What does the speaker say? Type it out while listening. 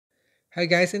Hi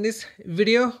guys, in this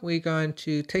video we're going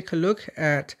to take a look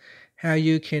at how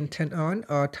you can turn on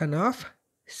or turn off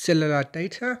cellular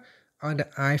data on the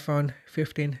iPhone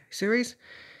 15 series.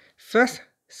 First,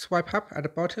 swipe up at the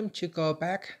bottom to go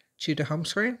back to the home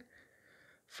screen.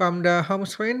 From the home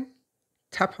screen,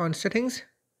 tap on settings.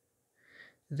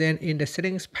 Then in the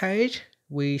settings page,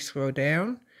 we scroll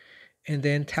down and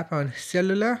then tap on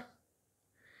cellular.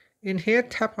 In here,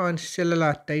 tap on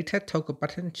cellular data toggle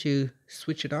button to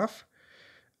switch it off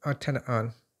or turn it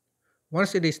on.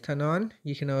 Once it is turned on,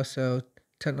 you can also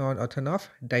turn on or turn off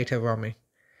data roaming.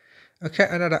 Okay,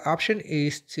 another option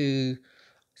is to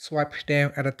swipe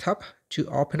down at the top to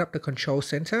open up the control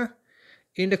center.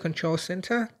 In the control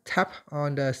center, tap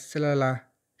on the cellular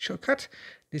shortcut.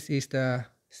 This is the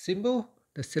symbol,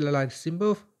 the cellular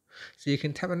symbol. So you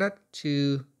can tap on that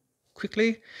to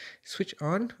quickly switch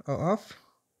on or off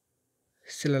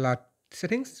cellular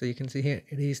settings. So you can see here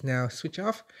it is now switch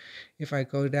off. If I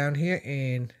go down here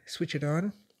and switch it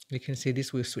on, you can see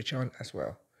this will switch on as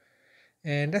well.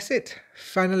 And that's it.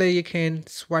 Finally, you can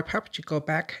swipe up to go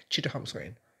back to the home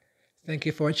screen. Thank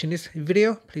you for watching this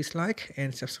video. Please like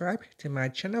and subscribe to my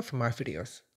channel for more videos.